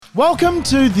Welcome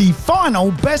to the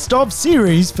final Best Of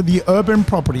series for the Urban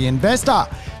Property Investor.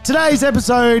 Today's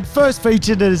episode, first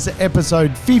featured as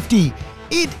episode 50.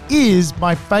 It is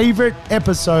my favorite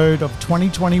episode of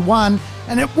 2021,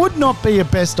 and it would not be a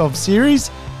Best Of series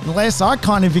unless I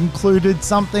kind of included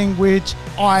something which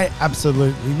I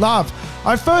absolutely love.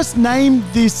 I first named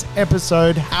this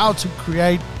episode How to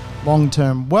Create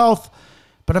Long-Term Wealth,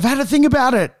 but I've had to think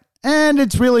about it. And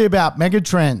it's really about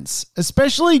megatrends,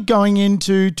 especially going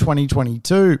into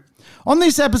 2022. On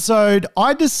this episode,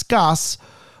 I discuss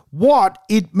what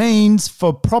it means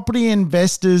for property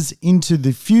investors into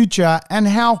the future and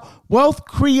how wealth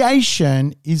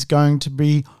creation is going to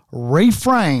be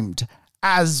reframed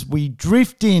as we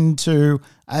drift into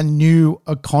a new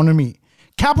economy.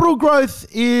 Capital growth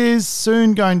is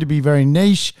soon going to be very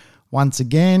niche once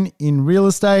again in real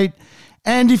estate.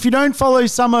 And if you don't follow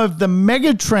some of the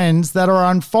mega trends that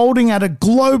are unfolding at a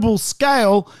global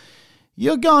scale,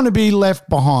 you're going to be left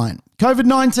behind.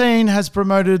 COVID-19 has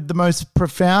promoted the most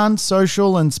profound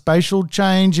social and spatial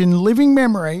change in living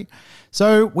memory.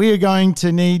 So we are going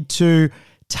to need to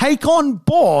take on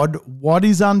board what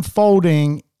is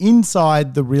unfolding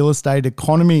inside the real estate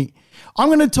economy. I'm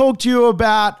going to talk to you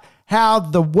about how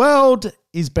the world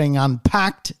is being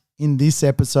unpacked in this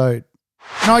episode.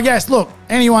 Now, I guess, look,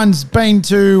 anyone's been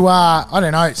to,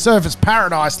 Surfers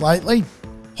Paradise lately.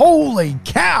 Holy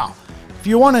cow. If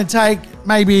you want to take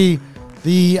maybe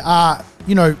the,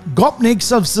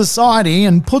 Gopniks of society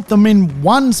and put them in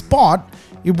one spot,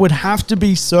 it would have to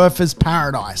be Surfers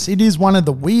Paradise. It is one of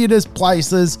the weirdest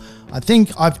places I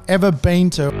think I've ever been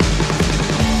to.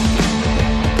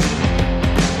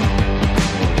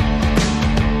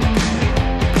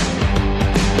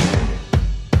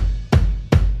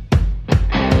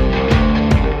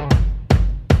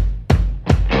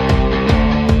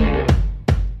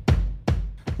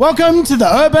 Welcome to the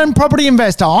Urban Property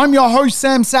Investor. I'm your host,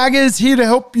 Sam Saggers, here to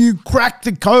help you crack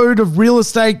the code of real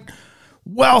estate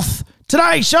wealth.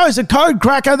 Today's show is a code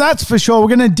cracker, that's for sure. We're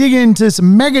going to dig into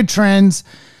some mega trends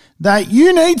that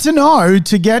you need to know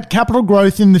to get capital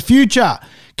growth in the future.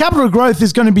 Capital growth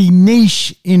is going to be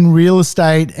niche in real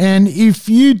estate, and if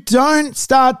you don't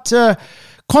start to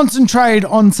concentrate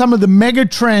on some of the mega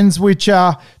trends which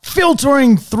are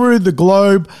filtering through the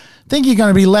globe, I think you're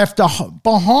going to be left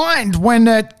behind when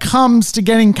it comes to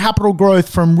getting capital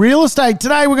growth from real estate.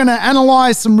 Today, we're going to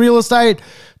analyze some real estate,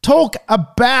 talk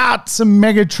about some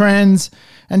mega trends,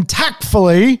 and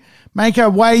tactfully make our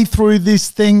way through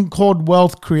this thing called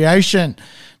wealth creation.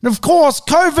 And of course,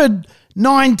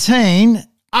 COVID-19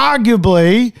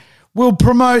 arguably will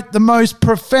promote the most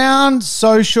profound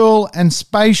social and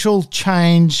spatial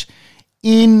change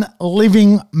in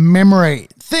living memory.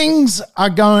 Things are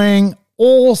going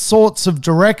all sorts of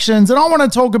directions, and I want to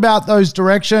talk about those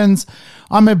directions.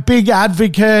 I'm a big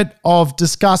advocate of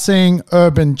discussing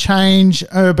urban change,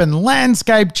 urban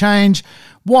landscape change,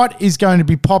 what is going to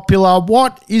be popular,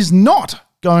 what is not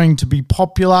going to be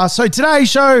popular. So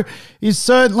today's show is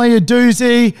certainly a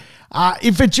doozy.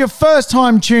 If it's your first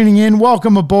time tuning in,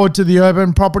 welcome aboard to the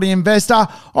Urban Property Investor.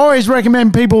 Always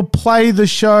recommend people play the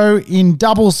show in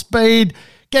double speed.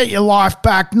 Get your life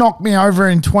back, knock me over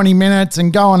in 20 minutes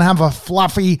and go and have a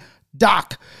fluffy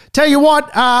duck. Tell you what,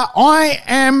 I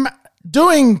am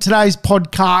doing today's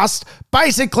podcast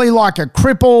basically like a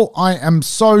cripple. I am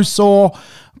so sore.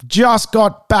 Just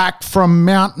got back from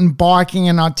mountain biking,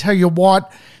 and I tell you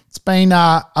what, it's been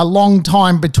a long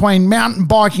time between mountain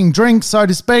biking drinks, so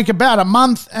to speak, about a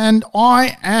month, and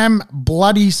I am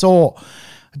bloody sore.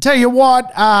 I tell you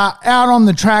what, out on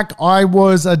the track, I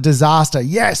was a disaster.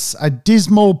 Yes, a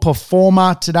dismal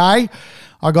performer today.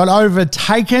 I got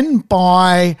overtaken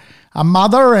by a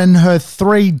mother and her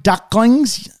 3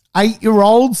 ducklings,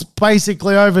 8-year-olds,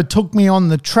 basically overtook me on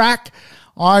the track.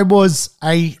 I was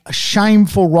a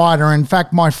shameful rider. In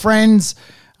fact, my friends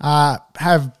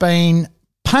have been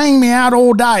paying me out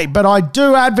all day, but I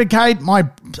do advocate I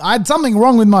had something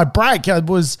wrong with my brake. It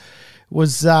was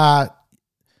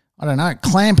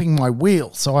clamping my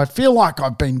wheel. So I feel like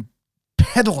I've been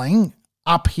pedaling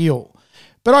uphill.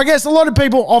 But I guess a lot of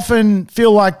people often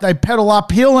feel like they pedal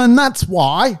uphill, and that's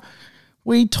why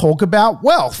we talk about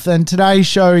wealth. And today's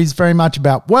show is very much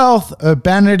about wealth,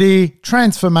 urbanity,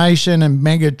 transformation, and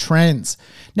mega trends.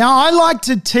 Now, I like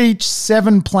to teach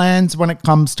 7 plans when it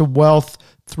comes to wealth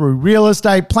through real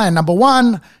estate. Plan number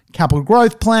 1, capital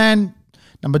growth plan.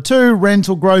 Number 2,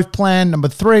 rental growth plan. Number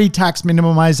 3, tax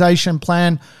minimization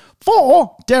plan.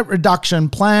 4, debt reduction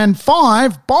plan.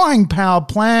 5, buying power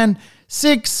plan.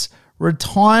 6,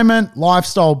 retirement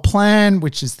lifestyle plan,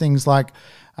 which is things like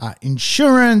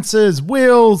insurances,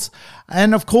 wills,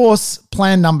 and of course,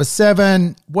 plan number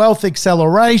 7, wealth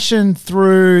acceleration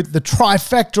through the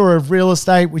trifecta of real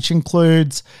estate, which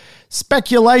includes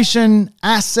speculation,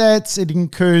 assets, it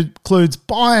includes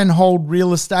buy and hold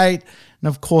real estate, and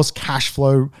of course, cash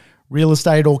flow real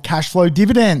estate or cash flow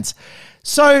dividends.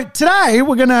 So today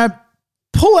we're going to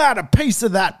pull out a piece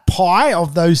of that pie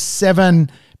of those 7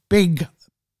 big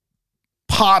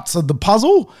parts of the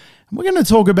puzzle. We're going to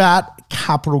talk about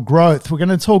capital growth. We're going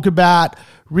to talk about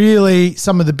really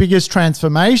some of the biggest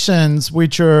transformations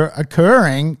which are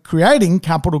occurring, creating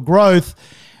capital growth.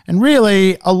 And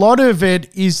really, a lot of it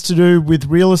is to do with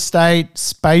real estate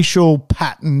spatial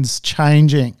patterns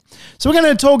changing. So we're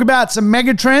going to talk about some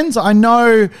megatrends. I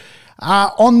know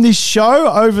on this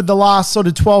show over the last sort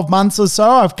of 12 months or so,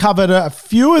 I've covered a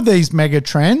few of these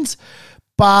megatrends,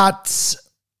 but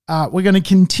we're going to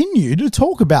continue to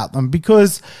talk about them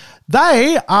because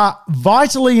they are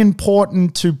vitally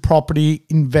important to property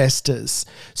investors.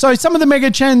 So some of the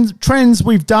mega trends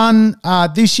we've done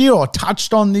this year or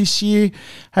touched on this year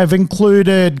have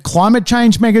included climate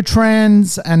change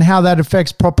megatrends and how that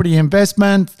affects property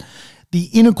investment, the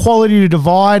inequality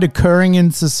divide occurring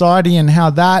in society and how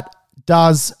that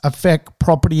does affect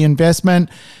property investment,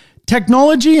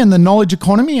 technology and the knowledge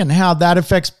economy and how that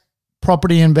affects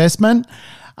property investment.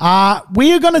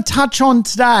 We are going to touch on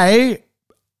today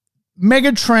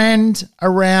megatrend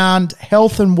around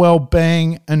health and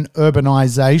well-being and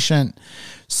urbanization.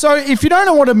 So if you don't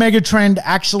know what a megatrend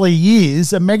actually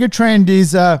is, a megatrend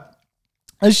is a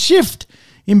shift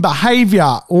in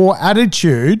behavior or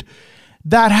attitude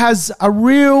that has a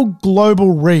real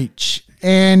global reach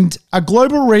and a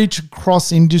global reach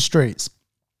across industries.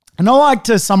 And I like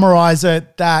to summarize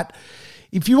it that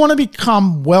if you want to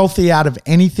become wealthy out of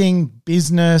anything,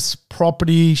 business,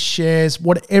 property, shares,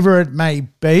 whatever it may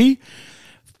be,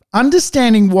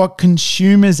 understanding what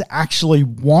consumers actually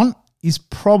want is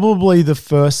probably the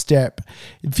first step.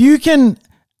 If you can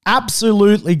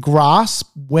absolutely grasp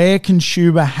where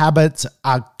consumer habits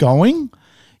are going,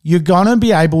 you're going to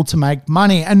be able to make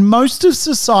money. And most of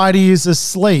society is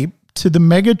asleep to the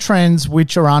mega trends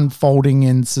which are unfolding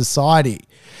in society.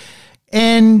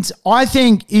 And I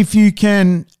think if you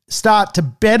can start to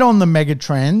bet on the mega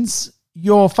trends,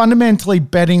 you're fundamentally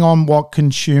betting on what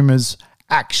consumers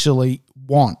actually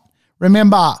want.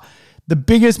 Remember, the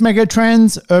biggest mega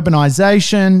trends: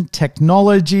 urbanization,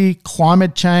 technology,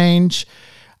 climate change,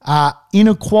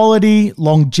 inequality,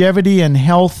 longevity, and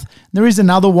health. There is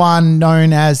another one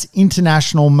known as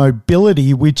international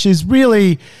mobility, which is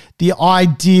really the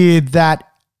idea that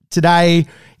today,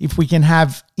 if we can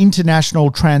have international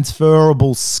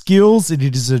transferable skills, it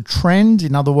is a trend.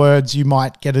 In other words, you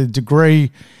might get a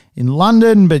degree in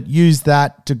London, but use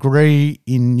that degree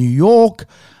in New York.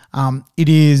 It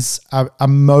is a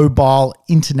mobile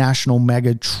international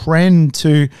mega trend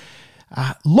to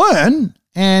learn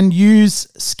and use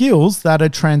skills that are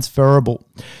transferable.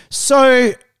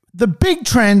 So the big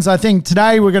trends I think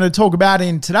today we're going to talk about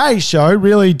in today's show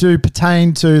really do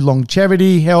pertain to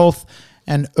longevity, health,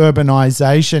 and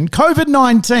urbanization.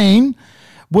 COVID-19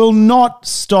 will not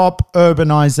stop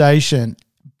urbanization,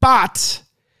 but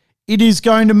it is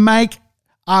going to make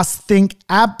us think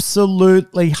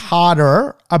absolutely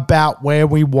harder about where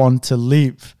we want to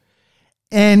live.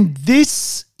 And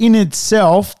this in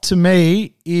itself, to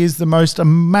me, is the most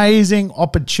amazing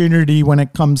opportunity when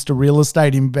it comes to real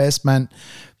estate investment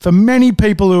for many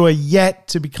people who are yet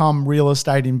to become real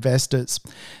estate investors.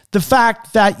 The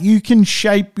fact that you can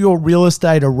shape your real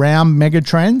estate around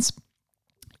megatrends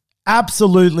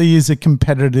absolutely is a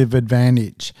competitive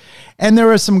advantage. And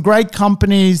there are some great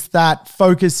companies that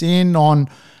focus in on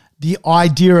the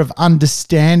idea of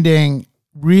understanding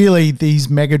really these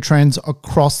megatrends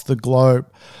across the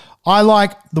globe. I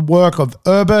like the work of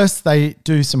Urbis. They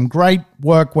do some great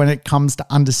work when it comes to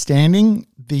understanding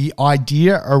the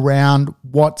idea around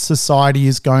what society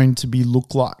is going to be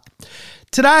look like.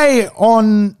 Today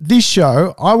on this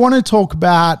show, I want to talk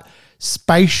about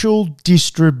spatial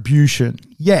distribution.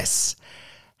 Yes,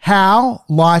 how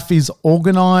life is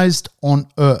organized on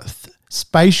Earth.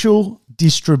 Spatial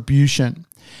distribution.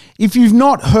 If you've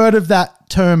not heard of that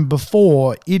term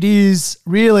before, it is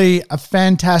really a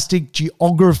fantastic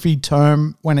geography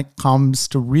term when it comes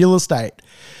to real estate,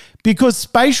 because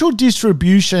spatial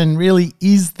distribution really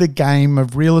is the game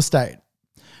of real estate.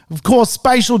 Of course,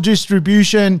 spatial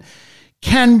distribution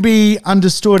can be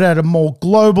understood at a more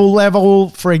global level.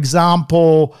 For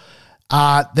example,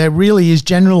 there really is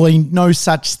generally no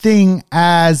such thing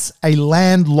as a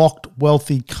landlocked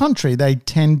wealthy country. They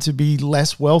tend to be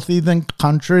less wealthy than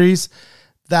countries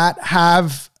that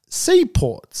have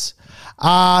seaports.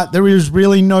 There is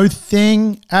really no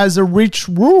thing as a rich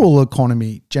rural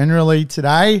economy. Generally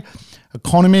today,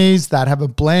 economies that have a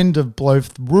blend of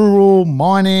both rural,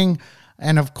 mining,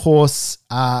 and of course,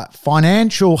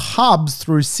 financial hubs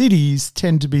through cities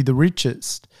tend to be the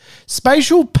richest.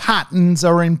 Spatial patterns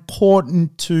are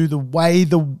important to the way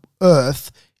the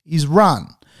Earth is run.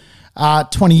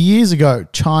 20 years ago,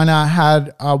 China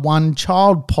had a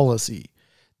one-child policy.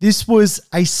 This was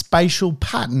a spatial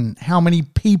pattern, how many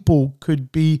people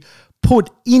could be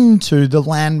put into the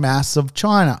landmass of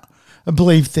China. I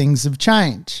believe things have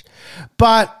changed.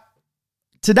 But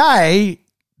today,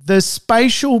 the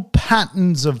spatial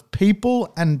patterns of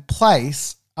people and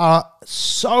place are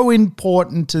so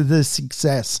important to the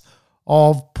success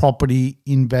of property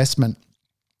investment.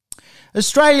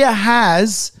 Australia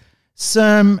has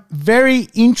some very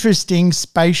interesting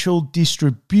spatial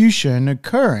distribution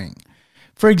occurring.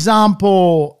 For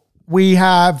example, we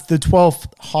have the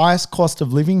 12th highest cost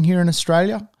of living here in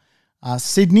Australia.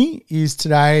 Sydney is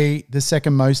today the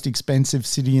second most expensive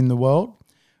city in the world.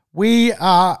 We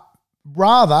are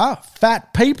rather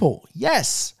fat people.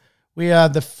 Yes, we are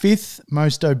the fifth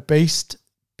most obese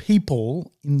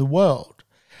people in the world.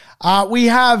 We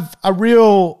have a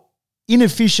real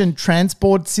inefficient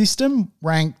transport system,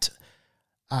 ranked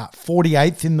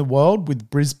 48th in the world, with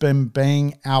Brisbane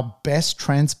being our best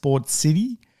transport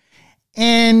city.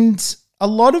 And a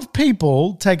lot of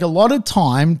people take a lot of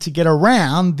time to get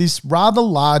around this rather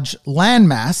large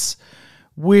landmass,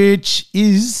 which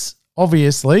is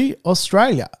obviously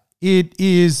Australia. It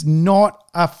is not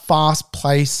a fast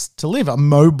place to live, a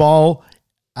mobile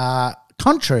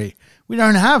country. We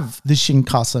don't have the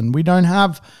Shinkansen. We don't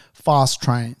have fast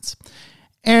trains.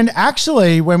 And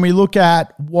actually, when we look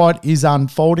at what is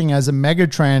unfolding as a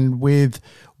megatrend, with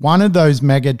one of those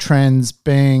megatrends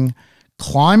being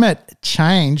climate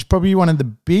change, probably one of the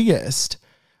biggest,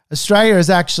 Australia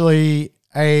is actually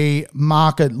a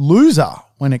market loser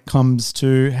when it comes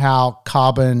to how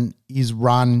carbon is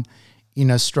run in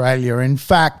Australia. In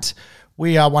fact,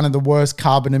 we are one of the worst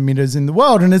carbon emitters in the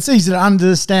world, and it's easy to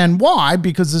understand why,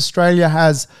 because Australia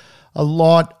has a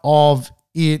lot of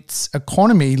its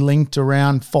economy linked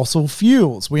around fossil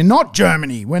fuels. We're not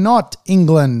Germany, we're not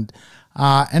England,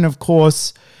 and of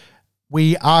course,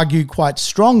 we argue quite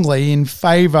strongly in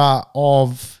favor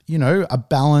of, a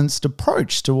balanced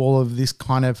approach to all of this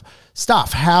kind of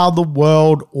stuff, how the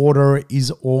world order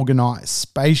is organized,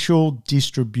 spatial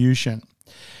distribution.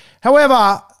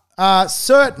 However,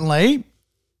 certainly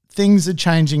things are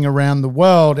changing around the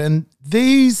world, and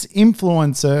these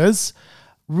influencers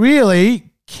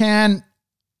really can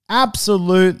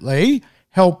absolutely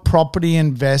help property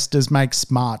investors make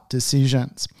smart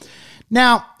decisions.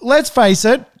 Now, let's face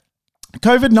it,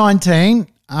 COVID-19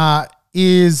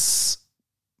 is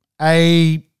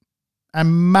an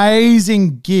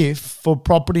amazing gift for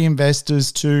property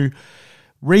investors to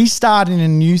restart in a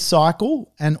new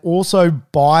cycle and also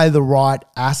buy the right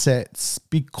assets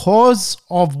because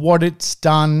of what it's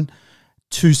done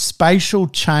to spatial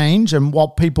change and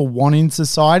what people want in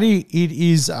society. It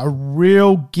is a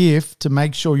real gift to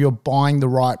make sure you're buying the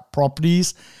right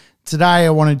properties. Today, I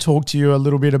want to talk to you a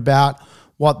little bit about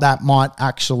what that might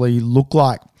actually look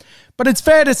like. But it's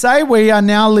fair to say we are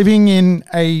now living in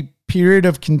a period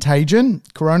of contagion.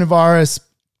 Coronavirus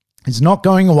is not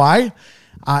going away.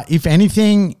 If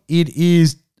anything, it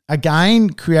is, again,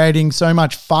 creating so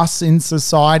much fuss in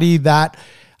society that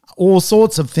all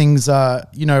sorts of things are,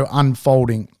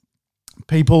 unfolding.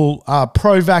 People are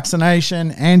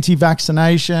pro-vaccination,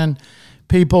 anti-vaccination.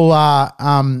 People are,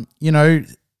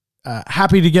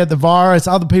 happy to get the virus.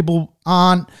 Other people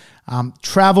aren't.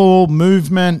 Travel,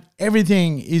 movement,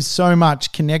 everything is so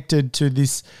much connected to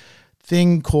this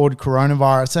thing called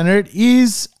coronavirus. And it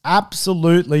is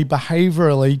absolutely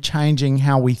behaviorally changing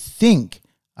how we think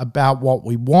about what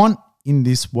we want in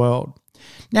this world.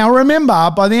 Now, remember,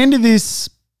 by the end of this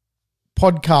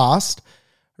podcast,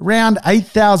 around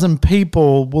 8,000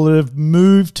 people will have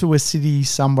moved to a city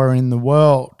somewhere in the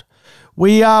world.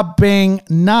 We are being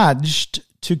nudged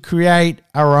to create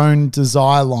our own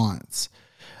desire lines.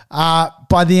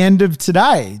 By the end of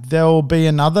today, there will be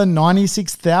another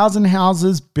 96,000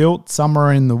 houses built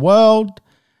somewhere in the world.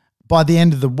 By the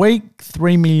end of the week,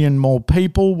 3 million more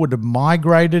people would have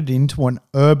migrated into an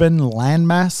urban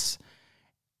landmass.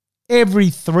 Every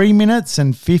 3 minutes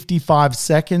and 55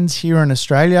 seconds here in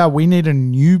Australia, we need a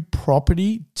new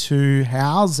property to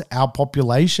house our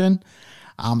population.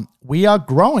 We are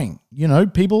growing.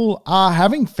 People are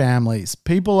having families.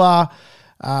 People are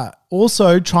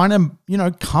also trying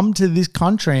to, come to this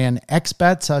country, and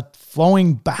expats are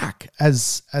flowing back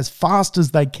as fast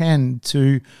as they can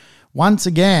to once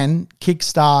again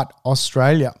kickstart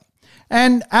Australia.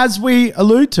 And as we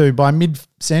allude to, by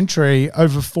mid-century,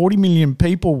 over 40 million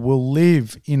people will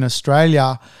live in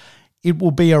Australia. It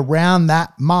will be around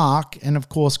that mark. And of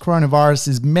course, coronavirus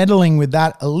is meddling with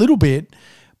that a little bit.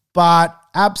 But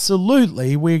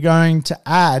absolutely, we're going to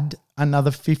add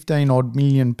another 15 odd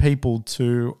million people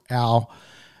to our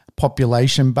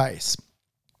population base.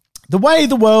 The way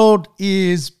the world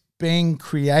is being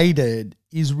created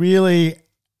is really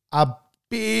a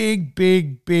big,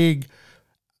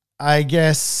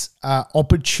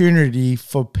 opportunity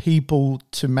for people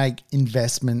to make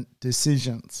investment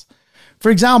decisions. For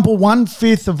example,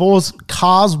 1/5 of all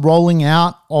cars rolling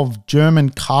out of German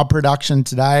car production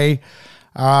today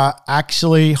are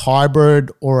actually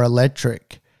hybrid or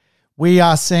electric. We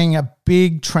are seeing a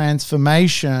big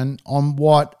transformation on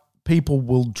what people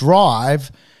will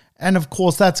drive. And of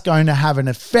course, that's going to have an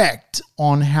effect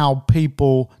on how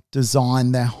people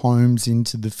design their homes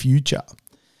into the future.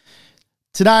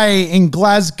 Today in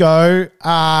Glasgow,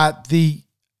 the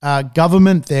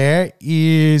government there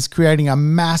is creating a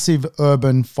massive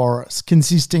urban forest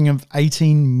consisting of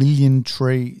 18 million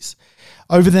trees.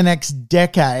 Over the next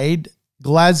decade,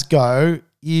 Glasgow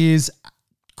is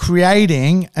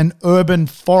creating an urban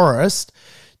forest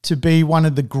to be one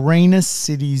of the greenest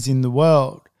cities in the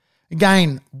world.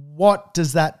 Again, what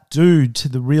does that do to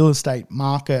the real estate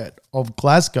market of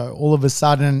Glasgow? All of a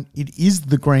sudden, it is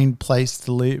the green place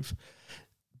to live.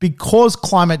 Because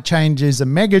climate change is a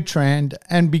megatrend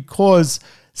and because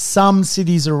some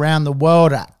cities around the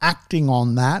world are acting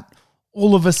on that,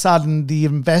 all of a sudden the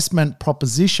investment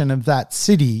proposition of that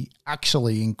city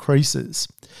actually increases.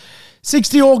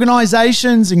 60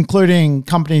 organisations, including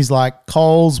companies like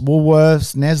Coles,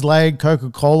 Woolworths, Nestle,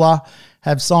 Coca-Cola,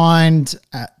 have signed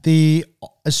the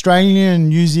Australian and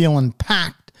New Zealand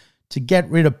Pact to get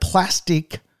rid of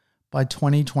plastic by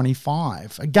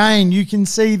 2025. Again, you can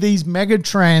see these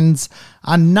megatrends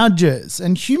are nudges,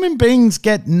 and human beings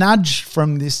get nudged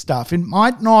from this stuff. It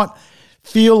might not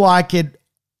feel like it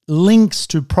links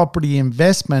to property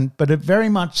investment, but it very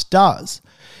much does.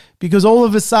 Because all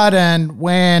of a sudden,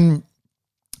 when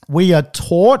we are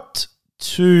taught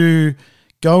to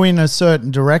go in a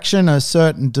certain direction, a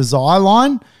certain desire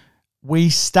line, we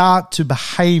start to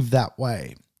behave that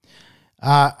way.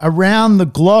 Around the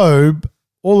globe,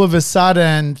 all of a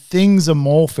sudden, things are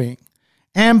morphing.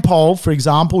 Ampol, for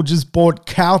example, just bought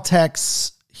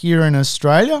Caltex here in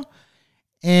Australia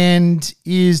and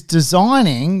is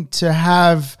designing to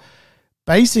have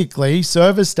basically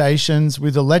service stations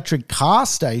with electric car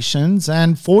stations,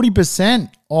 and 40%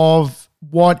 of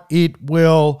what it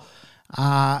will,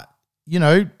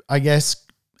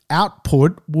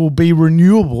 output will be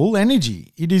renewable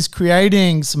energy. It is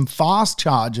creating some fast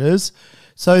chargers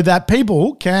so that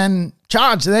people can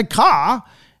charge their car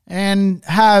and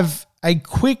have a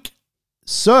quick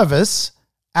service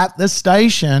at the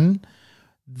station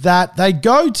that they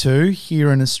go to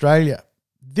here in Australia.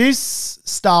 This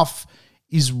stuff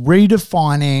is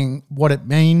redefining what it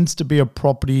means to be a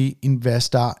property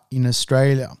investor in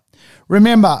Australia.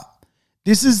 Remember,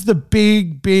 this is the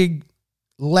big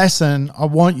lesson I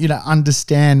want you to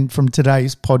understand from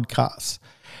today's podcast.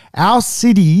 Our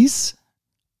cities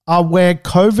are where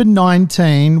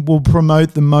COVID-19 will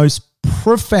promote the most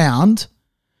profound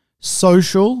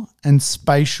social and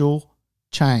spatial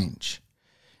change.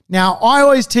 Now, I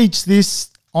always teach this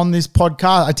on this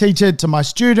podcast. I teach it to my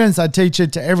students. I teach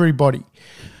it to everybody.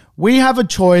 We have a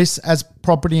choice as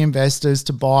property investors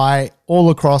to buy all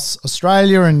across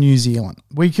Australia and New Zealand.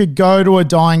 We could go to a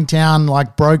dying town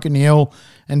like Broken Hill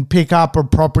and pick up a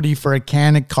property for a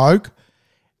can of Coke.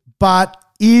 But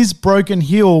is Broken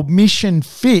Hill mission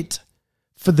fit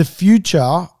for the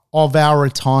future of our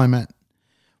retirement?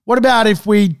 What about if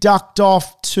we ducked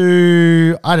off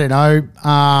to,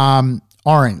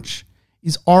 Orange?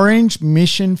 Is Orange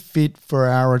mission fit for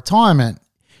our retirement?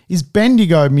 Is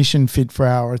Bendigo mission fit for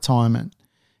our retirement?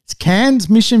 Is Cairns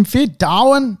mission fit?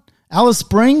 Darwin? Alice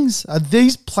Springs? Are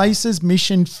these places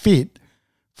mission fit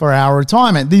for our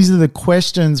retirement? These are the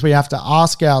questions we have to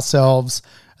ask ourselves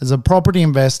as a property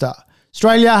investor.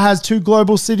 Australia has 2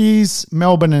 global cities,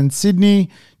 Melbourne and Sydney,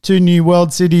 2 new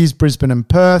world cities, Brisbane and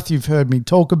Perth. You've heard me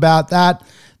talk about that.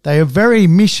 They are very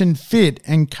mission fit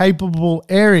and capable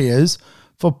areas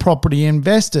for property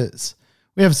investors.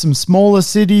 We have some smaller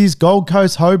cities, Gold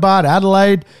Coast, Hobart,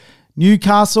 Adelaide,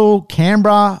 Newcastle,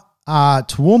 Canberra,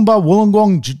 Toowoomba,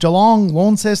 Wollongong, Geelong,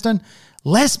 Launceston.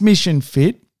 Less mission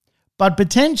fit, but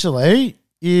potentially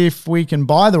if we can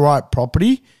buy the right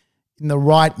property in the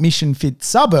right mission fit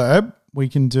suburb, we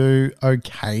can do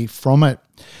okay from it.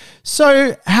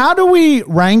 So how do we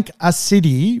rank a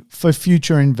city for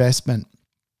future investment?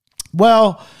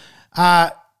 Well,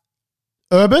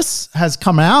 Urbis has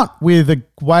come out with a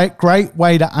great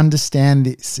way to understand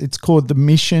this. It's called the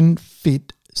Mission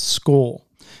Fit Score.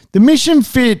 The Mission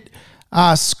Fit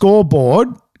scoreboard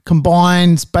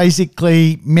combines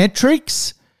basically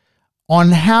metrics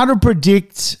on how to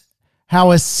predict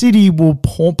how a city will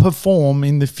perform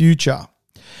in the future.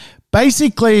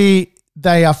 Basically,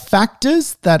 they are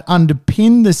factors that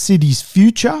underpin the city's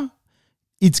future,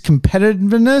 its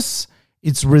competitiveness,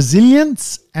 its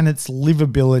resilience, and its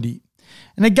livability.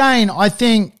 And again, I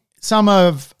think some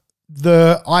of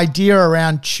the idea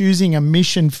around choosing a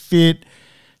mission fit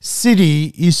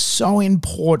city is so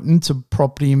important to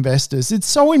property investors. It's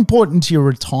so important to your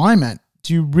retirement.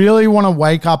 Do you really want to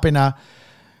wake up in a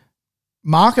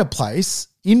marketplace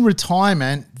in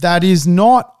retirement that is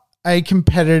not a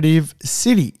competitive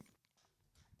city?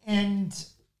 And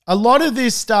a lot of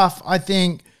this stuff, I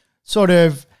think, sort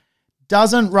of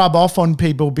doesn't rub off on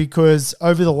people because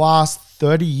over the last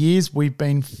 30 years, we've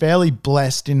been fairly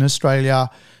blessed in Australia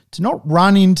to not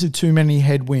run into too many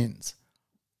headwinds.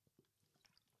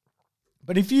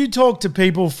 But if you talk to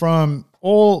people from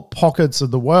all pockets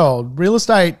of the world, real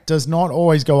estate does not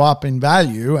always go up in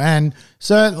value. And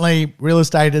certainly real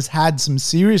estate has had some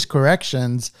serious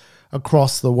corrections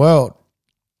across the world.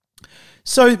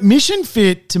 So Mission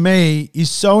Fit to me is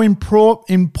so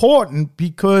important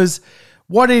because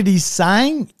what it is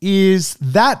saying is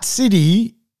that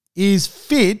city is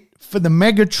fit for the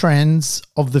megatrends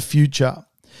of the future.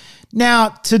 Now,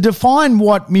 to define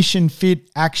what Mission Fit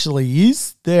actually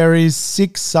is, there is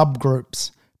 6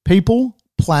 subgroups: people,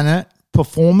 planet,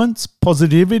 performance,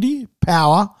 positivity,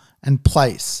 power, and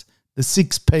place. The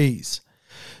 6 Ps.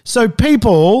 So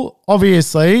people,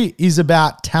 obviously, is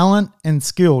about talent and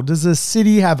skill. Does a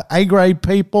city have A-grade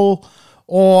people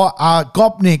or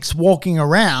gopniks walking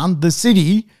around the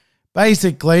city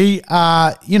basically,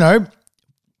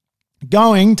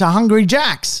 going to Hungry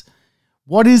Jack's?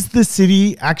 What does the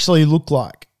city actually look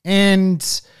like?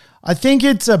 And I think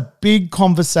it's a big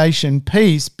conversation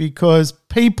piece because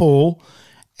people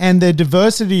and their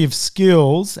diversity of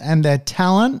skills and their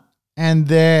talent and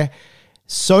their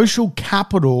social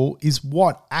capital is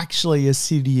what actually a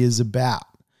city is about.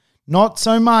 Not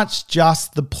so much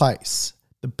just the place.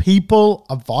 The people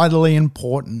are vitally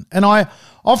important. And I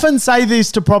often say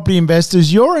this to property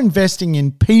investors: you're investing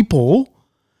in people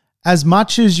as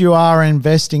much as you are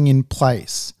investing in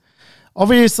place.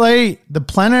 Obviously, the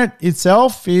planet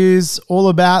itself is all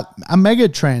about a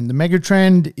megatrend. The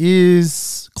megatrend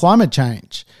is climate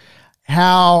change.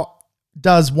 How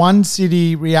does one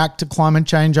city react to climate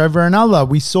change over another?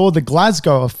 We saw the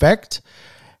Glasgow effect.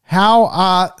 How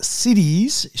are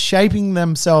cities shaping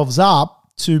themselves up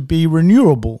to be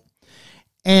renewable?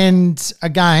 And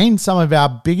again, some of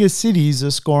our biggest cities are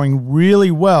scoring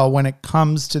really well when it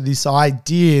comes to this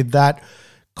idea that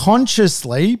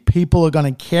consciously people are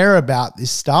going to care about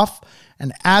this stuff,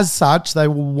 and as such, they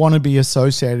will want to be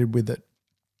associated with it.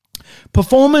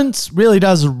 Performance really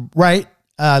does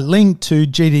link to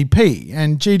GDP,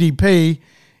 and GDP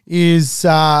is,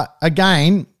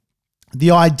 again, the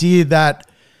idea that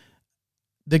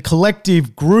the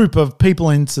collective group of people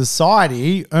in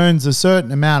society earns a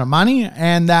certain amount of money,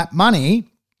 and that money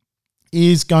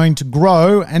is going to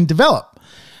grow and develop.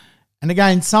 And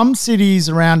again, some cities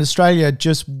around Australia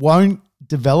just won't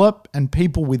develop, and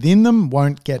people within them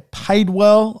won't get paid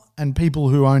well, and people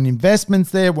who own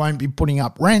investments there won't be putting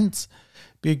up rents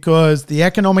because the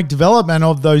economic development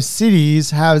of those cities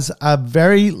has a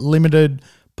very limited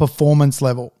performance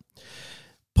level.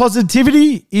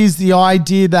 Positivity is the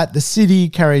idea that the city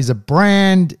carries a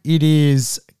brand. It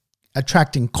is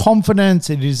attracting confidence.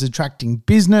 It is attracting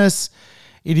business.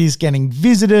 It is getting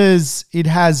visitors. It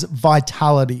has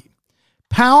vitality.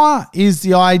 Power is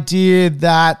the idea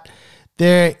that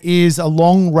there is a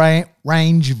long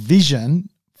range vision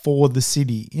for the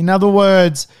city. In other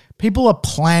words, people are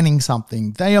planning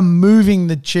something. They are moving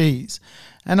the cheese.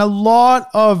 And a lot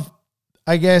of,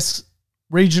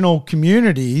 regional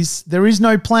communities, there is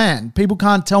no plan. People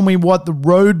can't tell me what the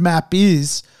roadmap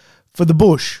is for the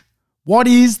bush. What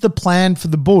is the plan for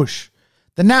the bush?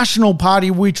 The National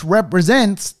Party, which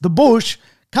represents the bush,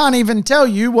 can't even tell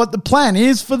you what the plan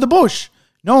is for the bush.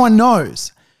 No one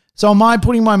knows. So am I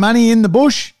putting my money in the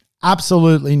bush?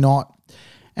 Absolutely not.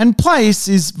 And place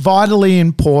is vitally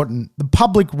important. The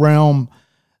public realm,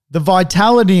 the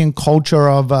vitality and culture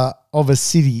of a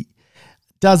city.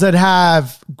 Does it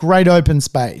have great open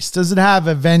space? Does it have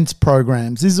events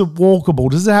programs? Is it walkable?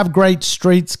 Does it have great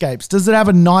streetscapes? Does it have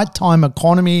a nighttime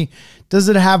economy? Does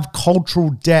it have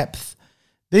cultural depth?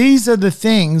 These are the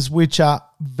things which are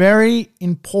very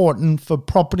important for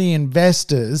property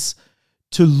investors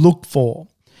to look for.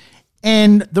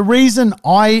 And the reason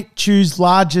I choose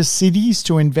larger cities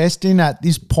to invest in at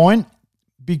this point,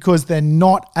 because they're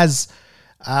not as,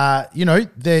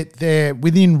 they're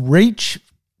within reach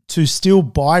to still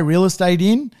buy real estate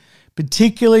in,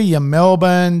 particularly your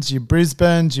Melbournes, your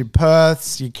Brisbanes, your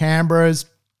Perths, your Canberras.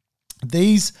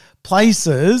 These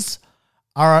places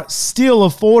are still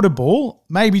affordable,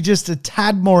 maybe just a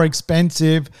tad more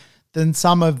expensive than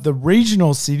some of the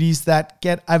regional cities that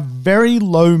get a very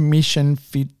low mission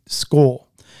fit score.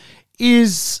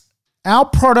 Is our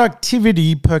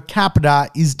productivity per capita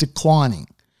is declining.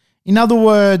 In other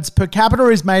words, per capita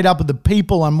is made up of the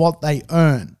people and what they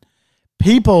earn.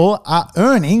 People are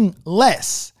earning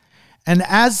less. And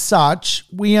as such,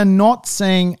 we are not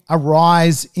seeing a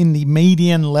rise in the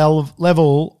median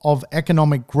level of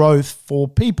economic growth for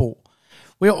people.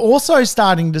 We're also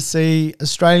starting to see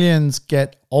Australians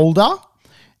get older.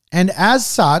 And as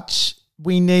such,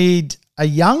 we need a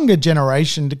younger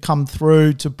generation to come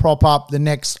through to prop up the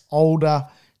next older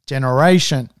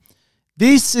generation.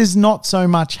 This is not so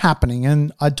much happening.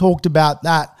 And I talked about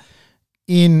that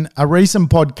in a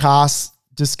recent podcast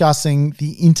discussing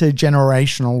the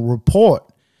intergenerational report.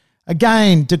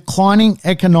 Again, declining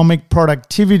economic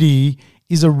productivity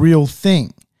is a real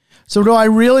thing. So do I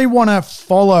really want to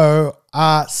follow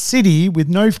a city with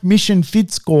no mission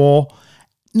fit score,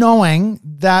 knowing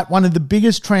that one of the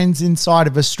biggest trends inside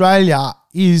of Australia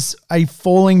is a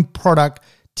falling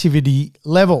productivity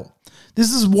level?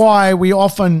 This is why we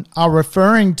often are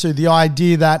referring to the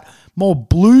idea that more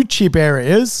blue chip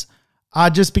areas are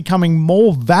just becoming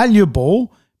more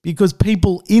valuable because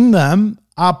people in them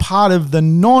are part of the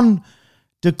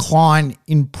non-decline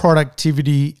in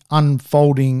productivity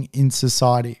unfolding in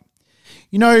society.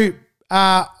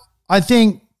 I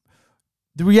think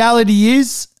the reality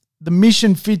is the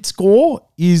mission fit score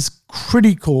is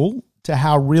critical to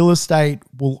how real estate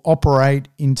will operate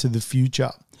into the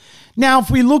future. Now,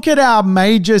 if we look at our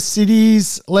major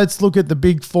cities, let's look at the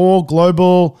big four,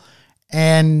 global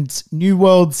and New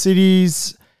World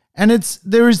cities. And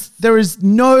there is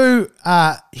no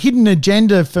hidden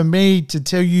agenda for me to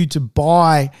tell you to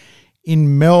buy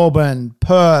in Melbourne,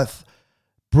 Perth,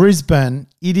 Brisbane.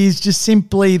 It is just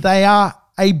simply they are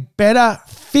a better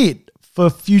fit for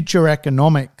future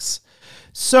economics.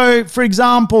 So, for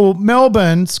example,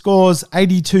 Melbourne scores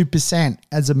 82%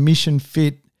 as a mission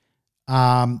fit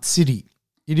city.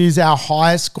 It is our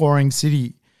highest scoring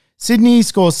city. Sydney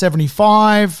scores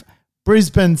 75,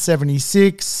 Brisbane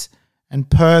 76, and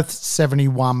Perth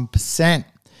 71%.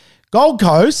 Gold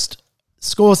Coast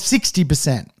scores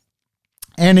 60%,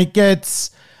 and it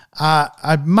gets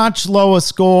a much lower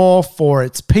score for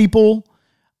its people,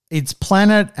 its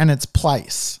planet, and its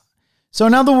place. So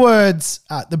in other words,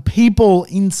 the people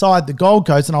inside the Gold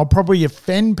Coast, and I'll probably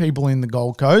offend people in the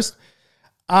Gold Coast,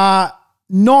 are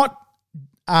not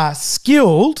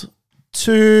skilled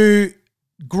to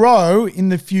grow in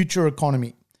the future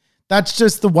economy. That's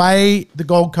just the way the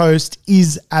Gold Coast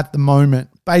is at the moment,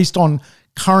 based on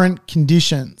current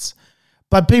conditions.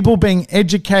 But people being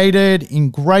educated in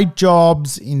great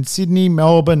jobs in Sydney,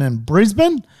 Melbourne, and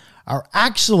Brisbane are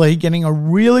actually getting a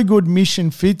really good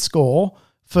mission fit score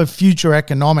for future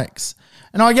economics.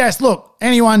 And I guess, look,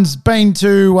 anyone's been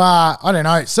to,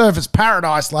 Surfers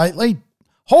Paradise lately,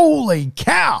 holy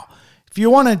cow. If you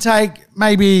want to take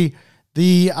maybe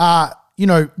the,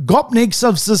 Gopniks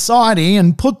of society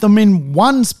and put them in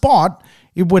one spot,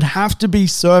 it would have to be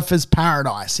Surfers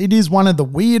Paradise. It is one of the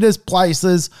weirdest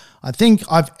places I think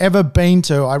I've ever been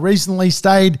to. I recently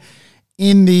stayed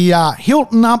in the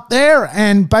Hilton up there,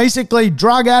 and basically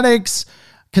drug addicts,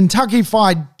 Kentucky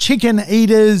Fried Chicken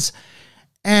eaters,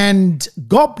 and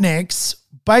Gopniks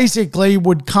basically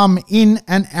would come in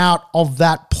and out of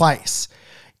that place.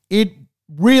 It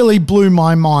really blew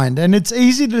my mind, and it's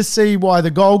easy to see why the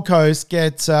Gold Coast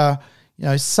gets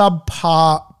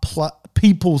subpar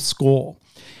people score.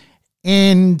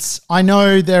 And I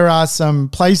know there are some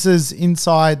places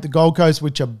inside the Gold Coast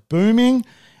which are booming,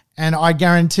 and I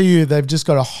guarantee you they've just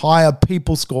got a higher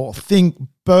people score. Think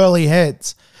Burleigh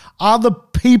Heads. Are the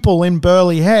people in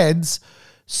Burleigh Heads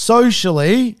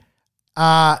socially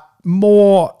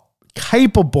more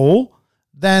capable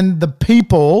than the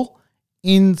people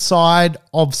inside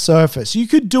of Surface? You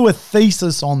could do a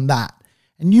thesis on that,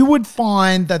 and you would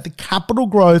find that the capital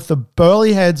growth of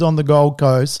Burleigh Heads on the Gold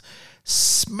Coast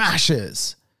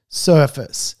smashes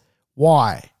Surface.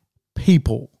 Why?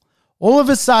 People. All of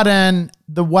a sudden,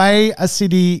 the way a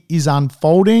city is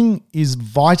unfolding is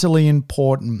vitally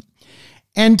important.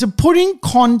 And to put in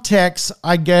context,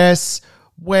 I guess,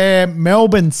 where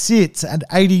Melbourne sits at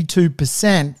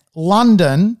 82%,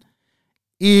 London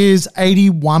is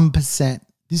 81%.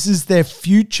 This is their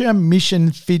future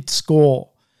mission fit score.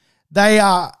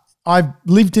 I've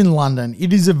lived in London.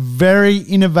 It is a very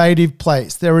innovative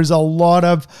place. There is a lot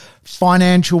of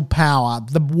financial power.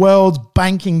 The world's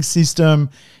banking system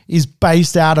is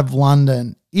based out of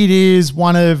London. It is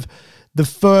one of the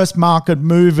first market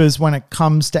movers when it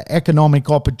comes to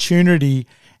economic opportunity,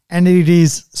 and it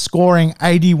is scoring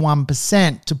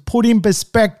 81%. To put in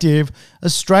perspective,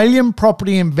 Australian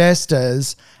property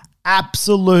investors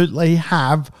absolutely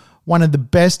have one of the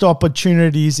best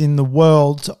opportunities in the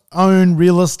world to own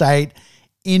real estate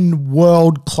in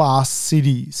world-class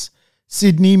cities.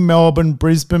 Sydney, Melbourne,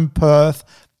 Brisbane, Perth,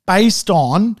 based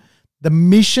on the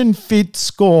mission fit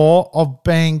score of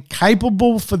being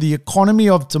capable for the economy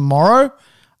of tomorrow,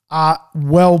 are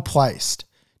well placed.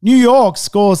 New York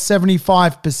scores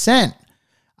 75%.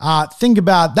 Think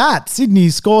about that. Sydney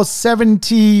scores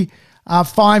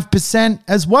 75%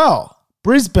 as well.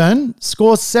 Brisbane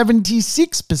scores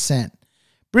 76%.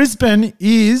 Brisbane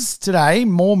is today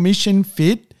more mission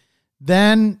fit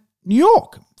than New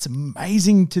York. It's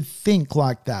amazing to think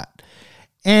like that.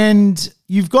 And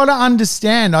you've got to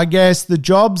understand, I guess, the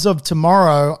jobs of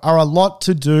tomorrow are a lot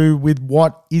to do with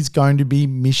what is going to be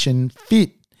mission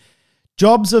fit.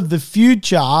 Jobs of the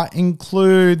future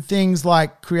include things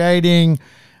like creating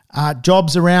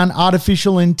jobs around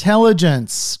artificial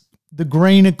intelligence, the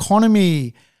green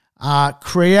economy,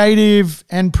 creative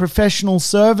and professional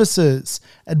services,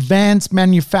 advanced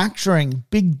manufacturing,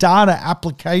 big data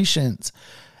applications.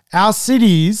 Our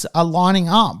cities are lining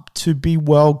up to be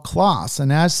world-class,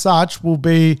 and as such will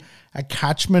be a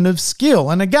catchment of skill.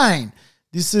 And again,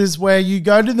 this is where you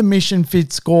go to the mission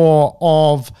fit score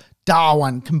of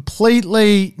Darwin,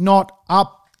 completely not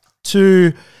up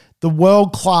to the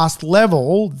world-class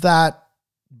level that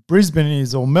Brisbane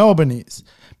is or Melbourne is.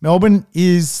 Melbourne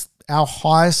is our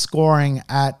highest scoring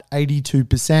at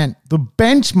 82%. The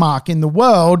benchmark in the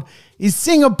world is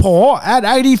Singapore at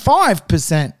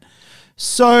 85%.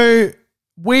 So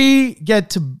we get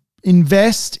to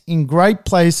invest in great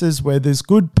places where there's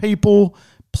good people,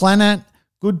 planet,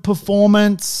 good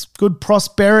performance, good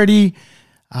prosperity,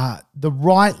 the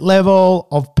right level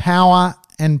of power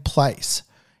and place.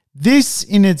 This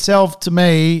in itself to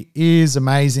me is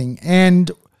amazing. And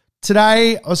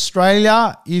today,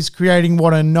 Australia is creating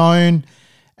what are known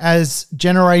as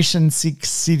Generation 6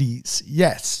 cities.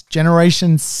 Yes,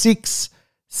 Generation 6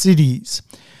 cities.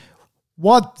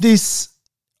 What this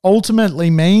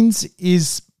ultimately means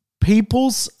is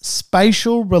people's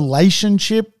spatial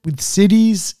relationship with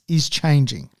cities is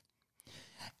changing.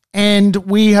 And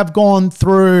we have gone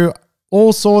through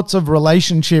all sorts of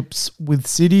relationships with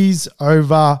cities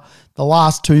over the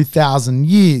last 2,000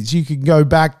 years. You can go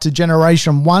back to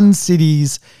Generation 1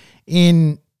 cities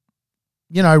in,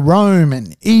 Rome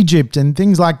and Egypt and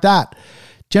things like that.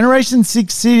 Generation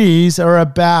 6 cities are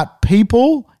about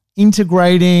people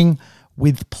integrating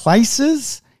with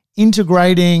places,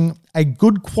 integrating a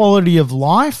good quality of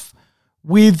life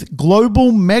with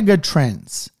global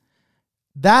megatrends.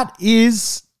 That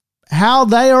is how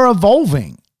they are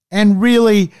evolving. And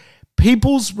really,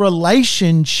 people's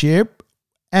relationship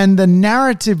and the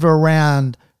narrative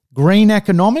around green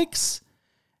economics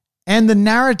and the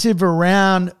narrative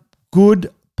around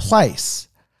good place.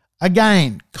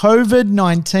 Again,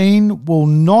 COVID-19 will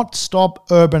not stop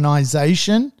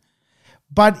urbanization,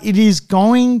 but it is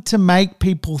going to make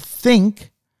people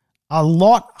think a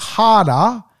lot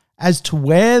harder as to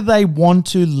where they want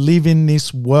to live in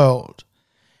this world.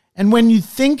 And when you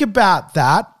think about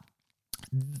that,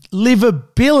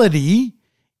 livability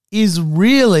is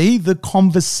really the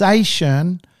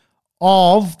conversation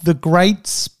of the great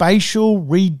spatial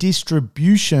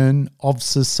redistribution of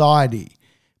society.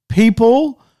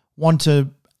 People want a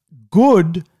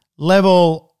good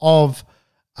level of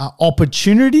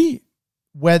opportunity,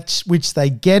 which they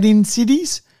get in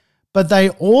cities, but they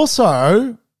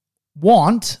also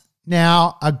want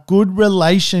now a good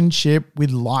relationship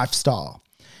with lifestyle.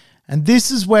 And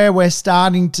this is where we're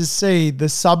starting to see the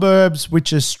suburbs,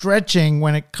 which are stretching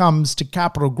when it comes to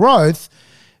capital growth,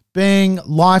 being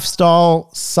lifestyle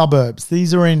suburbs.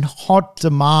 These are in hot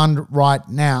demand right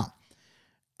now.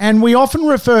 And we often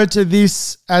refer to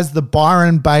this as the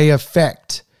Byron Bay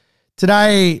effect.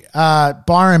 Today,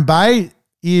 Byron Bay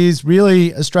is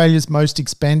really Australia's most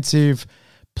expensive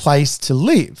place to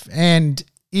live. And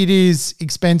it is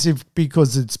expensive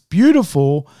because it's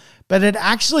beautiful, but it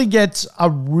actually gets a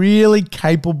really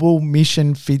capable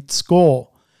mission fit score.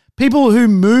 People who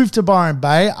move to Byron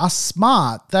Bay are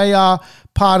smart. They are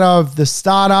part of the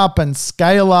startup and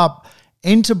scale up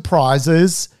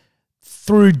enterprises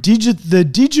through the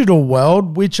digital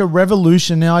world, which are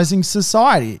revolutionizing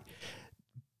society.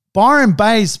 Byron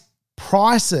Bay's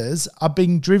prices are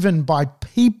being driven by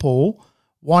people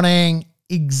wanting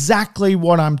exactly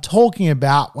what I'm talking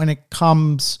about when it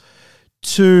comes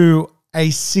to a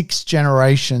 6th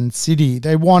generation city.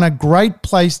 They want a great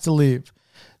place to live.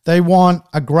 They want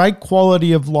a great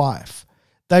quality of life.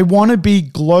 They want to be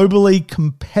globally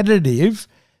competitive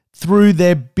through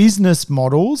their business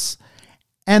models.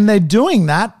 And they're doing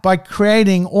that by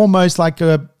creating almost like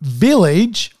a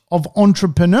village of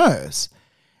entrepreneurs.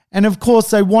 And of course,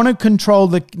 they want to control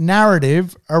the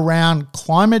narrative around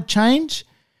climate change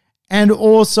and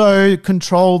also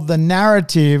control the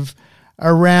narrative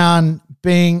around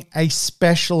being a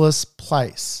specialist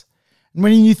place. And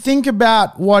when you think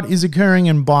about what is occurring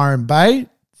in Byron Bay,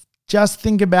 just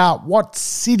think about what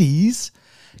cities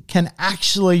can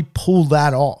actually pull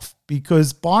that off,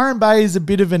 because Byron Bay is a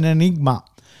bit of an enigma.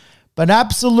 But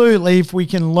absolutely, if we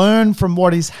can learn from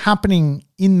what is happening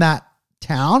in that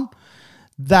town,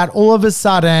 that all of a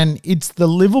sudden it's the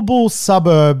livable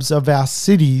suburbs of our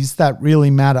cities that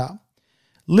really matter.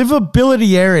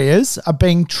 Livability areas are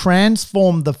being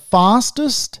transformed the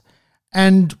fastest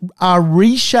and are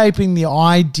reshaping the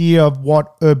idea of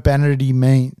what urbanity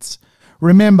means.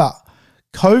 Remember,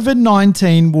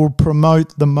 COVID-19 will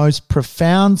promote the most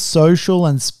profound social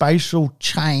and spatial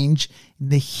change in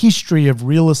the history of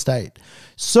real estate.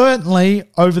 Certainly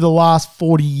over the last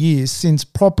 40 years, since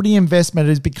property investment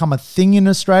has become a thing in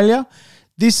Australia,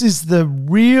 this is the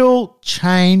real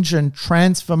change and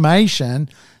transformation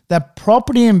that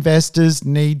property investors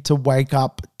need to wake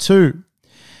up to.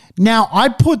 Now, I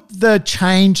put the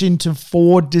change into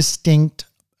 4 distinct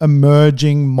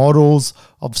emerging models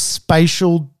of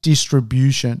spatial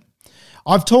distribution.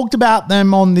 I've talked about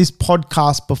them on this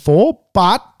podcast before,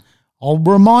 but I'll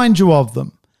remind you of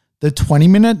them. The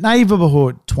 20-minute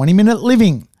neighborhood, 20-minute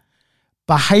living,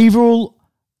 behavioral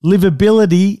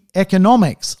livability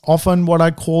economics, often what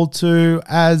I call to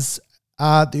as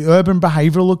the urban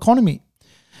behavioral economy.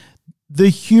 The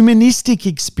humanistic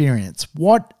experience.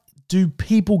 What do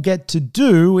people get to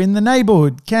do in the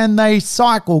neighborhood? Can they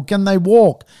cycle? Can they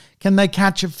walk? Can they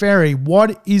catch a ferry?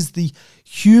 What is the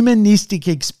humanistic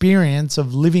experience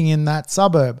of living in that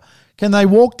suburb? Can they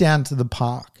walk down to the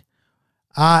park?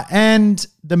 And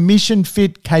the mission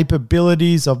fit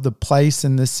capabilities of the place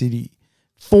and the city.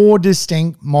 4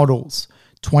 distinct models.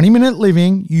 20-minute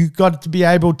living, you've got to be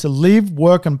able to live,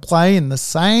 work, and play in the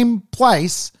same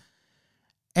place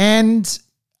and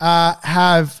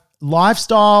have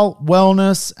lifestyle,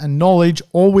 wellness, and knowledge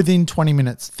all within 20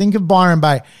 minutes. Think of Byron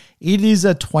Bay. It is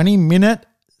a 20-minute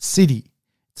city.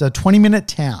 It's a 20-minute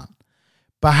town.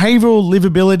 Behavioral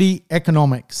livability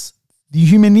economics. The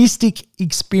humanistic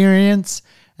experience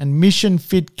and mission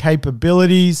fit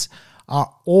capabilities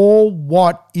are all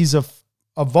what is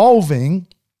evolving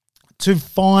to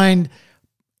find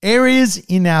areas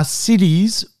in our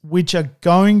cities which are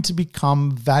going to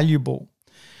become valuable.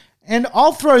 And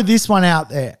I'll throw this one out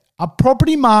there. Are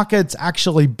property markets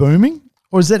actually booming,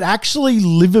 or is it actually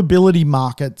livability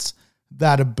markets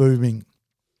that are booming?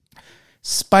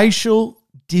 Spatial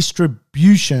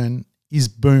distribution is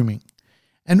booming.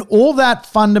 And all that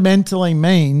fundamentally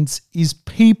means is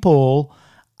people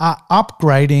are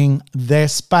upgrading their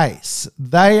space.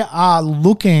 They are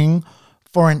looking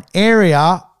for an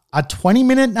area, a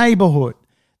 20-minute neighborhood.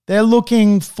 They're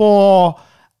looking for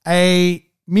a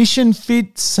mission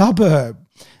fit suburb.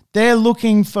 They're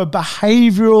looking for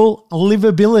behavioral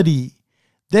livability.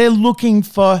 They're looking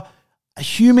for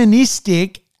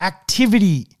humanistic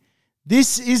activity.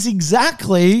 This is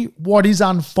exactly what is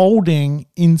unfolding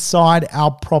inside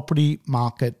our property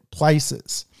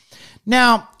marketplaces.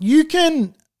 Now, you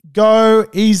can go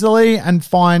easily and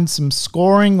find some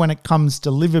scoring when it comes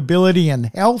to livability and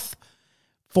health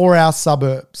for our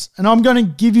suburbs. And I'm going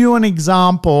to give you an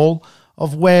example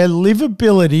of where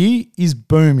livability is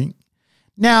booming.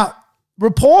 Now,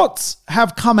 reports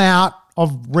have come out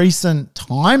of recent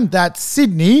time that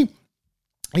Sydney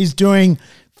is doing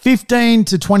 15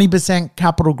 to 20%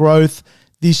 capital growth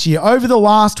this year. Over the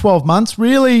last 12 months,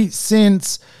 really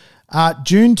since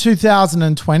June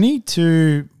 2020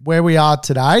 to where we are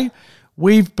today,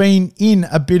 we've been in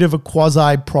a bit of a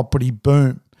quasi-property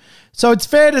boom. So it's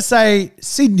fair to say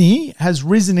Sydney has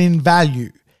risen in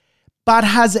value. But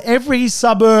has every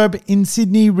suburb in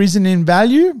Sydney risen in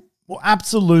value? Well,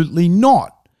 absolutely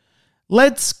not.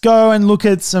 Let's go and look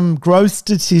at some growth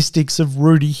statistics of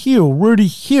Rooty Hill. Rooty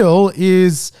Hill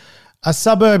is a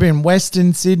suburb in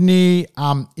Western Sydney.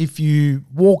 If you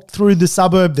walk through the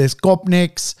suburb, there's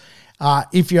Gopniks.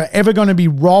 If you're ever going to be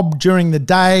robbed during the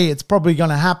day, it's probably going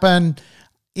to happen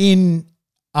in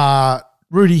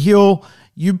Rudy Hill.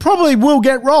 You probably will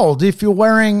get rolled if you're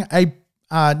wearing a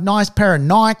nice pair of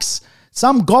Nikes.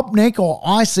 Some gopnik or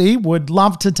icy would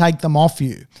love to take them off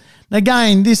you. And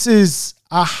again, this is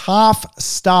a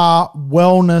half-star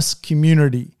wellness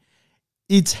community.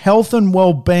 Its health and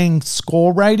well-being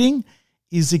score rating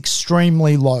is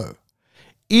extremely low.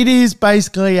 It is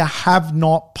basically a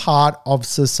have-not part of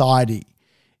society.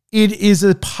 It is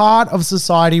a part of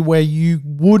society where you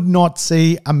would not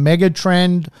see a mega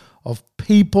trend of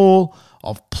people,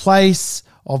 of place,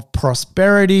 of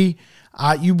prosperity.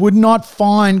 You would not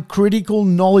find critical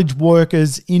knowledge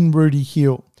workers in Rudy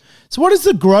Hill. So what has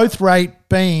the growth rate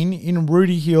been in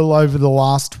Rudy Hill over the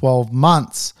last 12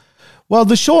 months? Well,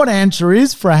 the short answer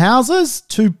is for houses,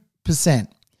 2%.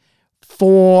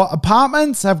 For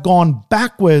apartments have gone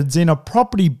backwards in a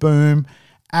property boom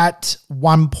at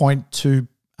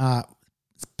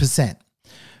 1.2%.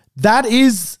 That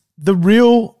is the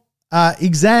real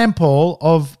example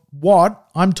of what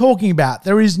I'm talking about.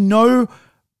 There is no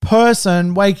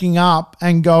person waking up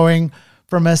and going,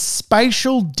 from a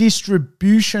spatial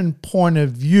distribution point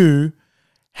of view,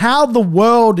 how the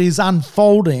world is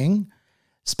unfolding.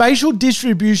 Spatial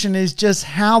distribution is just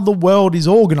how the world is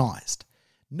organized.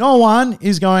 No one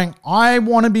is going, I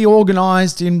want to be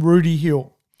organized in Rudy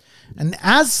Hill. And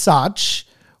as such,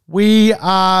 we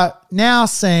are now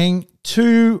seeing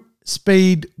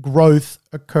two-speed growth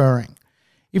occurring.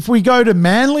 If we go to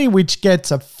Manly, which gets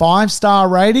a 5-star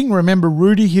rating, remember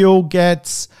Rudy Hill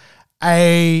gets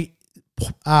a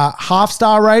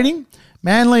half-star rating.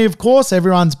 Manly, of course,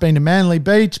 everyone's been to Manly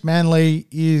Beach. Manly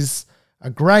is a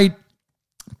great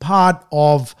part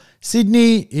of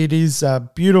Sydney. It is a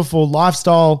beautiful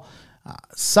lifestyle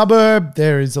suburb.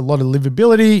 There is a lot of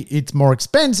livability. It's more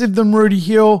expensive than Rudy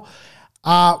Hill.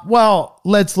 Well,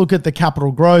 let's look at the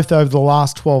capital growth over the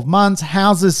last 12 months.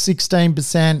 Houses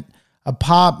 16%,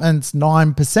 apartments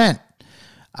 9%.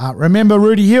 Remember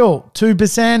Rudy Hill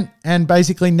 2% and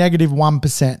basically negative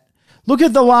 1%. Look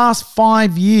at the last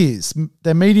 5 years.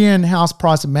 The median house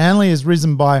price of Manly has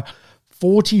risen by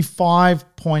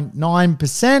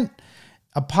 45.9%.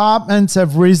 Apartments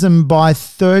have risen by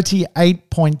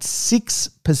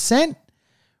 38.6%.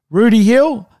 Rudy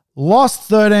Hill lost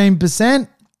 13%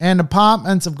 and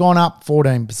apartments have gone up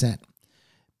 14%.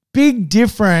 Big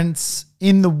difference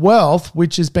in the wealth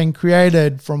which has been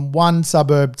created from one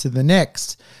suburb to the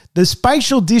next. The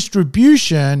spatial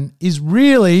distribution is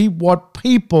really what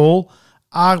people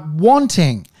are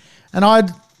wanting. And I'd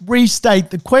restate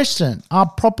the question. Are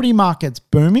property markets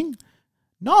booming?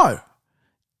 No.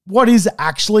 What is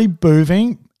actually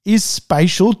booming is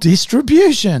spatial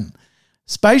distribution.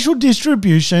 Spatial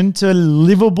distribution to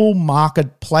livable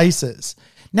marketplaces.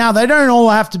 Now, they don't all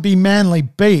have to be Manly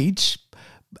Beach.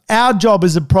 Our job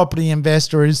as a property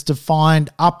investor is to find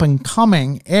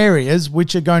up-and-coming areas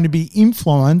which are going to be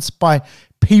influenced by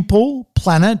people,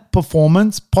 planet,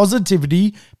 performance,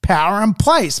 positivity, power, and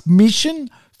place. Mission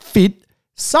fit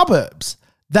suburbs.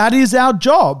 That is our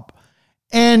job.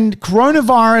 And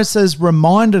coronavirus has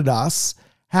reminded us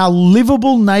how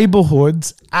livable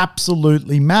neighborhoods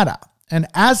absolutely matter. And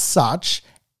as such,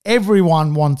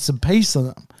 everyone wants a piece of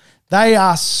them. They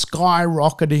are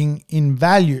skyrocketing in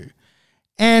value.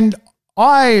 And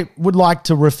I would like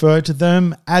to refer to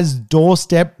them as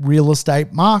doorstep real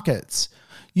estate markets.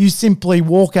 You simply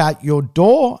walk out your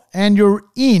door and you're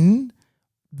in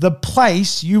the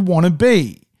place you want to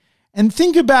be. And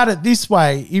think about it this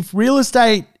way. If real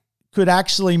estate could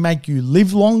actually make you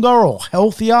live longer or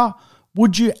healthier,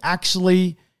 would you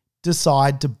actually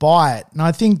decide to buy it? And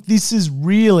I think this is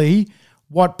really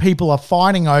what people are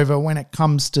fighting over when it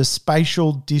comes to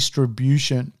spatial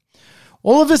distribution.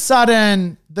 All of a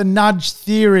sudden, the nudge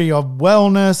theory of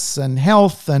wellness and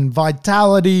health and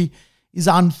vitality is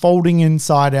unfolding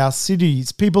inside our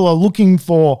cities. People are looking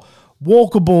for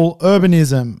walkable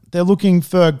urbanism. They're looking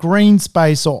for green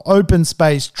space or open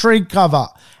space, tree cover,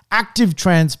 active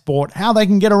transport, how they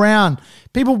can get around.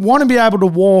 People want to be able to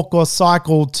walk or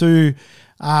cycle to,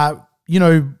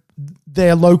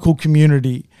 their local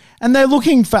community. And they're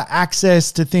looking for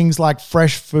access to things like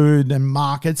fresh food and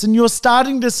markets. And you're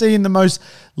starting to see in the most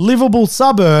livable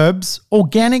suburbs,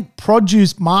 organic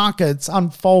produce markets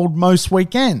unfold most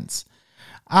weekends.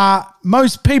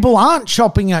 Most people aren't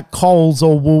shopping at Coles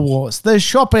or Woolworths. They're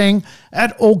shopping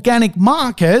at organic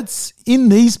markets in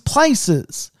these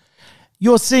places.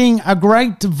 You're seeing a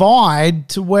great divide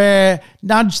to where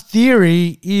nudge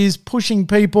theory is pushing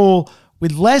people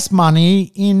with less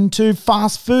money into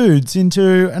fast foods,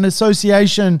 into an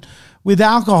association with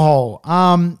alcohol.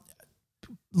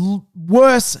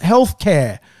 worse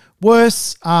healthcare,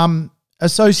 worse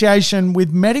association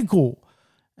with medical.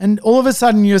 And all of a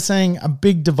sudden you're seeing a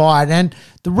big divide. And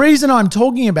the reason I'm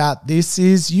talking about this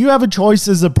is you have a choice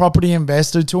as a property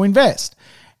investor to invest.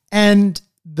 And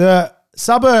the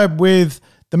suburb with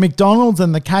the McDonald's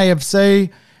and the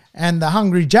KFC and the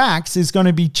Hungry Jacks is going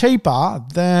to be cheaper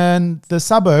than the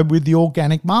suburb with the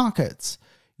organic markets.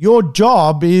 Your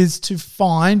job is to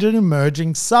find an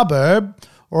emerging suburb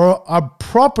or a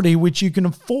property which you can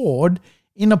afford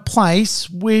in a place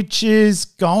which is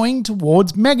going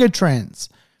towards megatrends.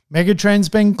 Megatrends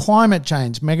being climate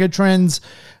change, megatrends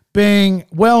being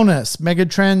wellness,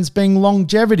 megatrends being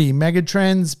longevity,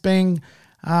 megatrends being,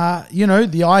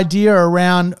 the idea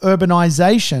around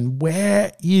urbanization.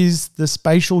 Where is the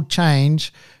spatial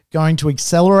change going to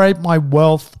accelerate my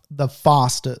wealth the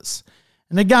fastest?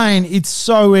 And again, it's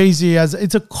so easy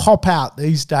it's a cop-out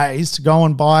these days to go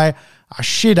and buy a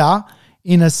shitter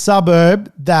in a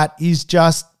suburb that is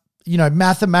just,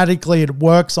 mathematically it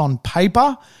works on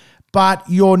paper, but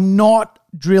you're not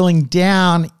drilling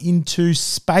down into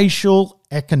spatial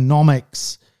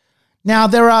economics. Now,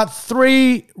 there are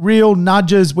 3 real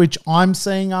nudges which I'm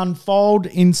seeing unfold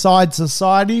inside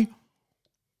society.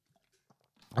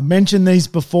 I've mentioned these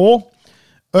before.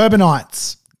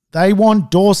 Urbanites, they want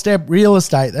doorstep real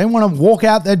estate. They want to walk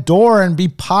out their door and be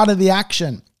part of the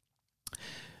action.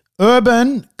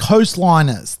 Urban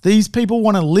coastliners, these people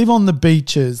want to live on the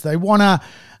beaches. They want to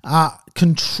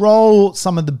control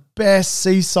some of the best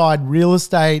seaside real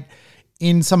estate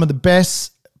in some of the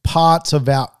best parts of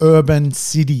our urban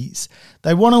cities.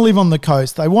 They want to live on the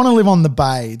coast. They want to live on the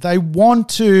bay. They want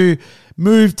to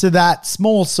move to that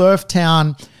small surf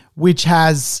town which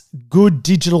has good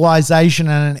digitalization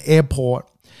and an airport.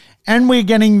 And we're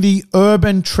getting the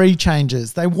urban tree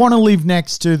changes. They want to live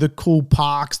next to the cool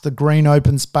parks, the green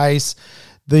open space,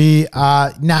 the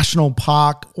national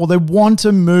park, or they want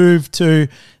to move to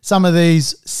some of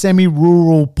these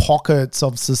semi-rural pockets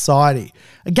of society.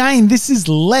 Again, this is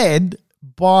led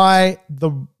by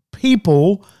the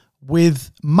people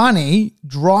with money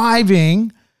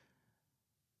driving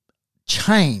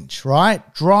change,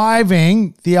 right?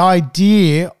 Driving the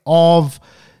idea of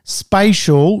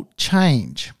spatial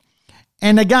change.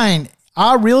 And again,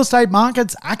 are real estate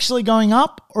markets actually going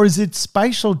up, or is it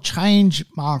spatial change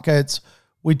markets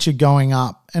which are going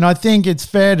up? And I think it's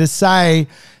fair to say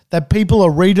that people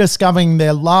are rediscovering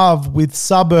their love with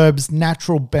suburbs'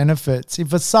 natural benefits.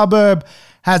 If a suburb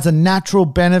has a natural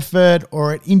benefit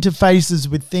or it interfaces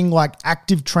with things like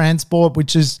active transport,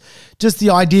 which is just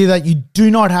the idea that you do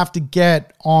not have to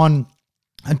get on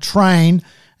a train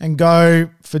and go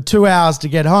for 2 hours to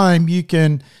get home. You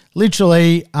can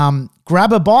literally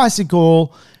grab a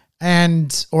bicycle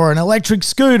or an electric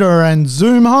scooter and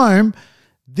zoom home.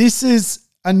 This is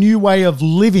a new way of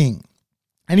living.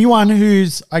 Anyone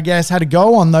who's, had a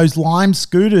go on those Lime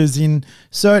scooters in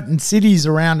certain cities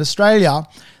around Australia,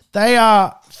 they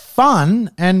are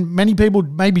fun, and many people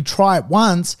maybe try it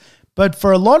once, but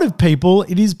for a lot of people,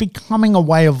 it is becoming a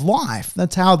way of life.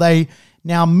 That's how they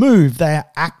now move. They are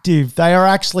active. They are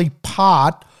actually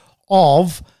part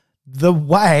of the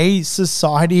way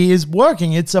society is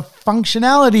working. It's a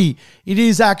functionality. It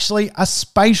is actually a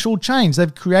spatial change.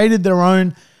 They've created their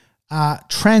own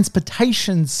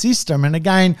transportation system. And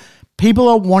again, people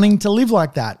are wanting to live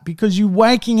like that because you're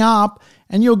waking up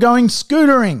and you're going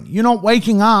scootering. You're not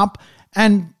waking up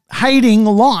and hating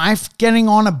life, getting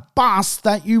on a bus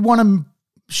that you want to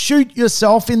shoot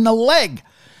yourself in the leg.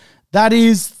 That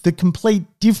is the complete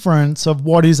difference of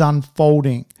what is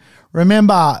unfolding.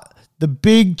 Remember, the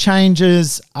big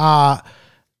changes are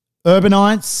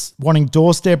urbanites wanting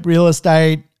doorstep real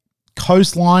estate,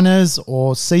 coastliners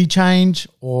or sea change,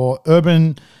 or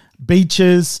urban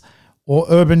beaches or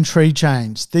urban tree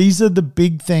change. These are the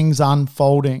big things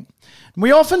unfolding.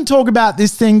 We often talk about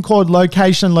this thing called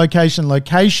location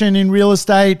in real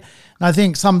estate. And I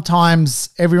think sometimes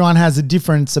everyone has a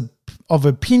difference of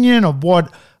opinion of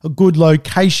what a good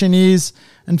location is.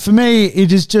 And for me,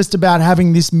 it is just about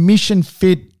having this mission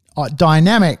fit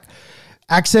dynamic.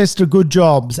 Access to good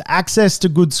jobs, access to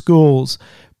good schools,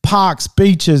 parks,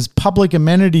 beaches, public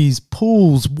amenities,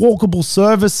 pools, walkable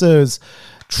services,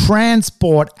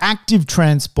 transport, active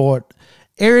transport,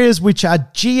 areas which are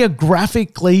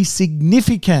geographically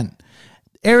significant,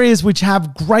 areas which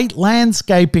have great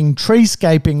landscaping,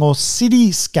 treescaping or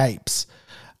cityscapes,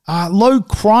 low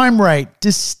crime rate,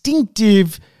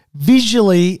 distinctive,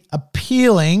 visually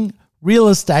appealing real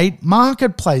estate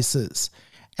marketplaces,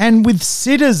 and with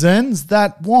citizens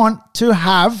that want to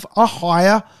have a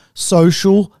higher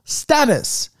social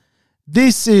status.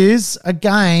 This is,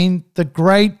 again, the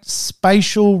great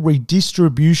spatial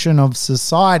redistribution of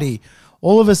society.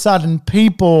 All of a sudden,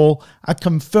 people are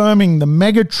confirming the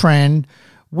mega trend,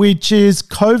 which is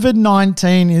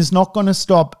COVID-19 is not going to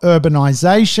stop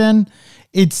urbanization.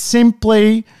 It's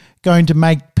simply going to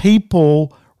make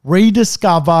people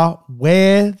rediscover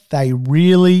where they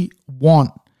really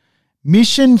want.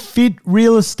 Mission Fit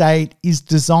Real Estate is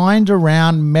designed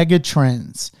around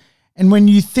megatrends. And when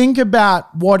you think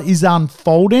about what is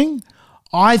unfolding,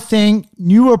 I think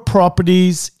newer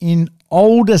properties in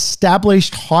old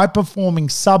established high-performing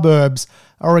suburbs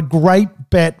are a great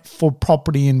bet for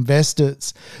property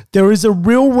investors. There is a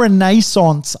real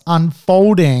renaissance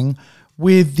unfolding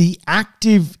with the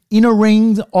active inner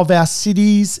ring of our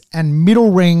cities and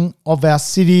middle ring of our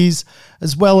cities,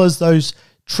 as well as those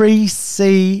tree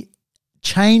C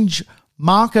change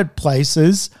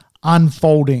marketplaces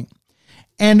unfolding.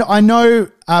 And I know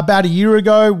about a year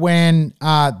ago when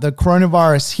the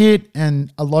coronavirus hit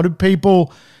and a lot of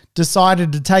people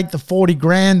decided to take the 40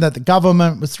 grand that the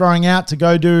government was throwing out to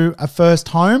go do a first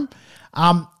home.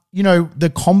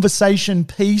 The conversation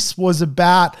piece was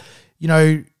about,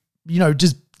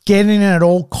 just getting it at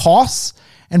all costs.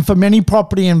 And for many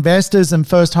property investors and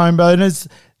first home owners,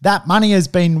 that money has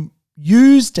been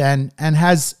used and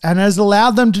has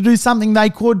allowed them to do something they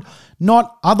could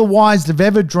not otherwise have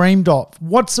ever dreamed of.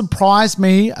 What surprised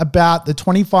me about the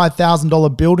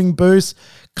 $25,000 building boost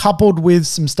coupled with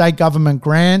some state government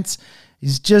grants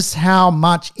is just how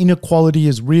much inequality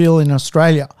is real in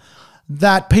Australia.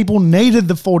 That people needed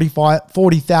the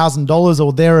 $40,000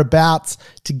 or thereabouts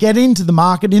to get into the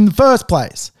market in the first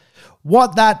place.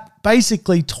 What that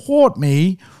basically taught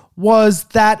me was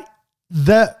that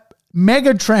the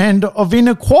mega trend of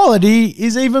inequality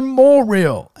is even more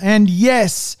real. And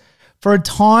yes, for a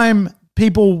time,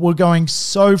 people were going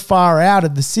so far out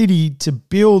of the city to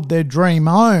build their dream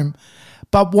home.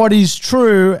 But what is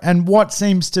true and what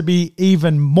seems to be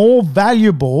even more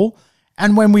valuable,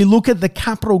 and when we look at the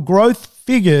capital growth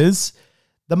figures,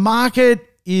 the market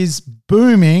is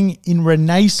booming in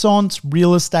renaissance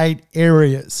real estate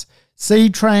areas.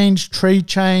 Sea change, tree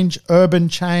change, urban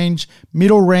change,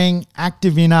 middle ring,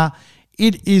 active inner.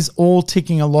 It is all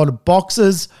ticking a lot of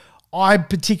boxes. I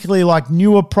particularly like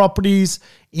newer properties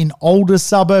in older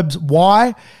suburbs.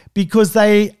 Why? Because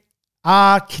they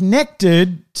are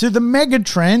connected to the mega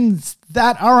trends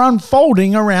that are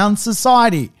unfolding around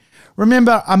society.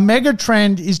 Remember, a mega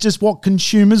trend is just what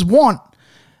consumers want.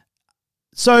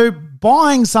 So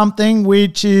buying something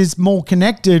which is more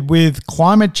connected with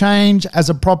climate change as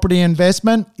a property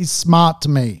investment is smart to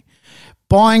me.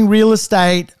 Buying real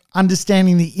estate,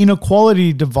 understanding the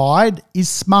inequality divide is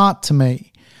smart to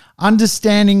me.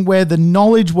 Understanding where the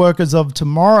knowledge workers of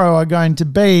tomorrow are going to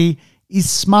be is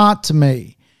smart to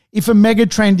me. If a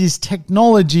megatrend is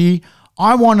technology,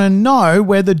 I want to know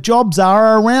where the jobs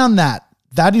are around that.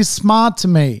 That is smart to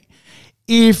me.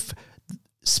 If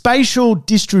spatial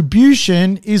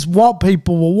distribution is what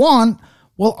people will want,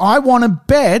 well, I want to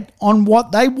bet on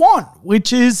what they want,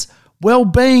 which is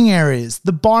well-being areas,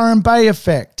 the Byron Bay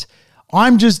effect.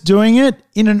 I'm just doing it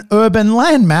in an urban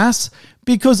landmass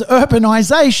because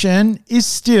urbanization is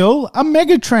still a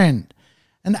megatrend.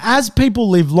 And as people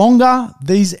live longer,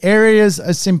 these areas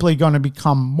are simply going to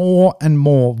become more and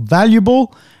more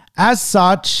valuable. As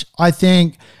such, I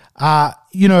think,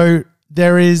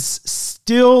 there is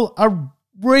still a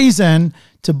reason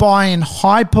to buy in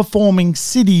high-performing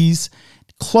cities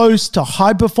close to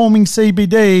high-performing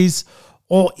CBDs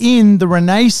or in the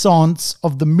renaissance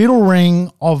of the middle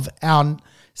ring of our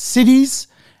cities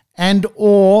and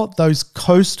or those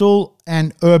coastal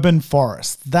and urban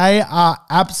forests. They are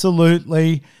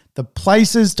absolutely the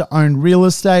places to own real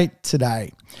estate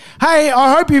today. Hey,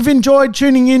 I hope you've enjoyed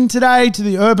tuning in today to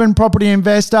the Urban Property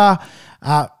Investor.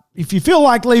 If you feel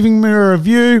like leaving me a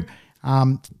review,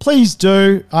 please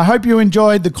do. I hope you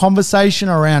enjoyed the conversation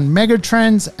around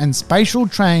megatrends and spatial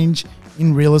change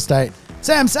in real estate.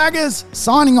 Sam Saggers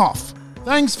signing off.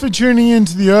 Thanks for tuning in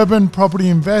to the Urban Property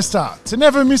Investor. To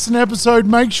never miss an episode,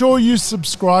 make sure you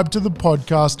subscribe to the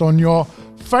podcast on your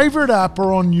favorite app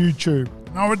or on YouTube.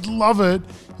 And I would love it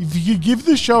if you could give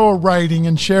the show a rating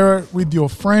and share it with your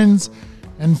friends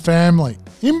and family.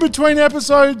 In between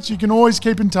episodes, you can always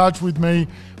keep in touch with me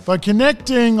by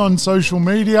connecting on social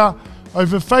media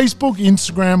over Facebook,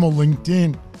 Instagram, or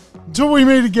LinkedIn. Until we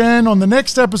meet again on the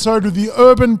next episode of the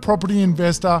Urban Property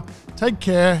Investor, take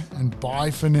care and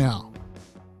bye for now.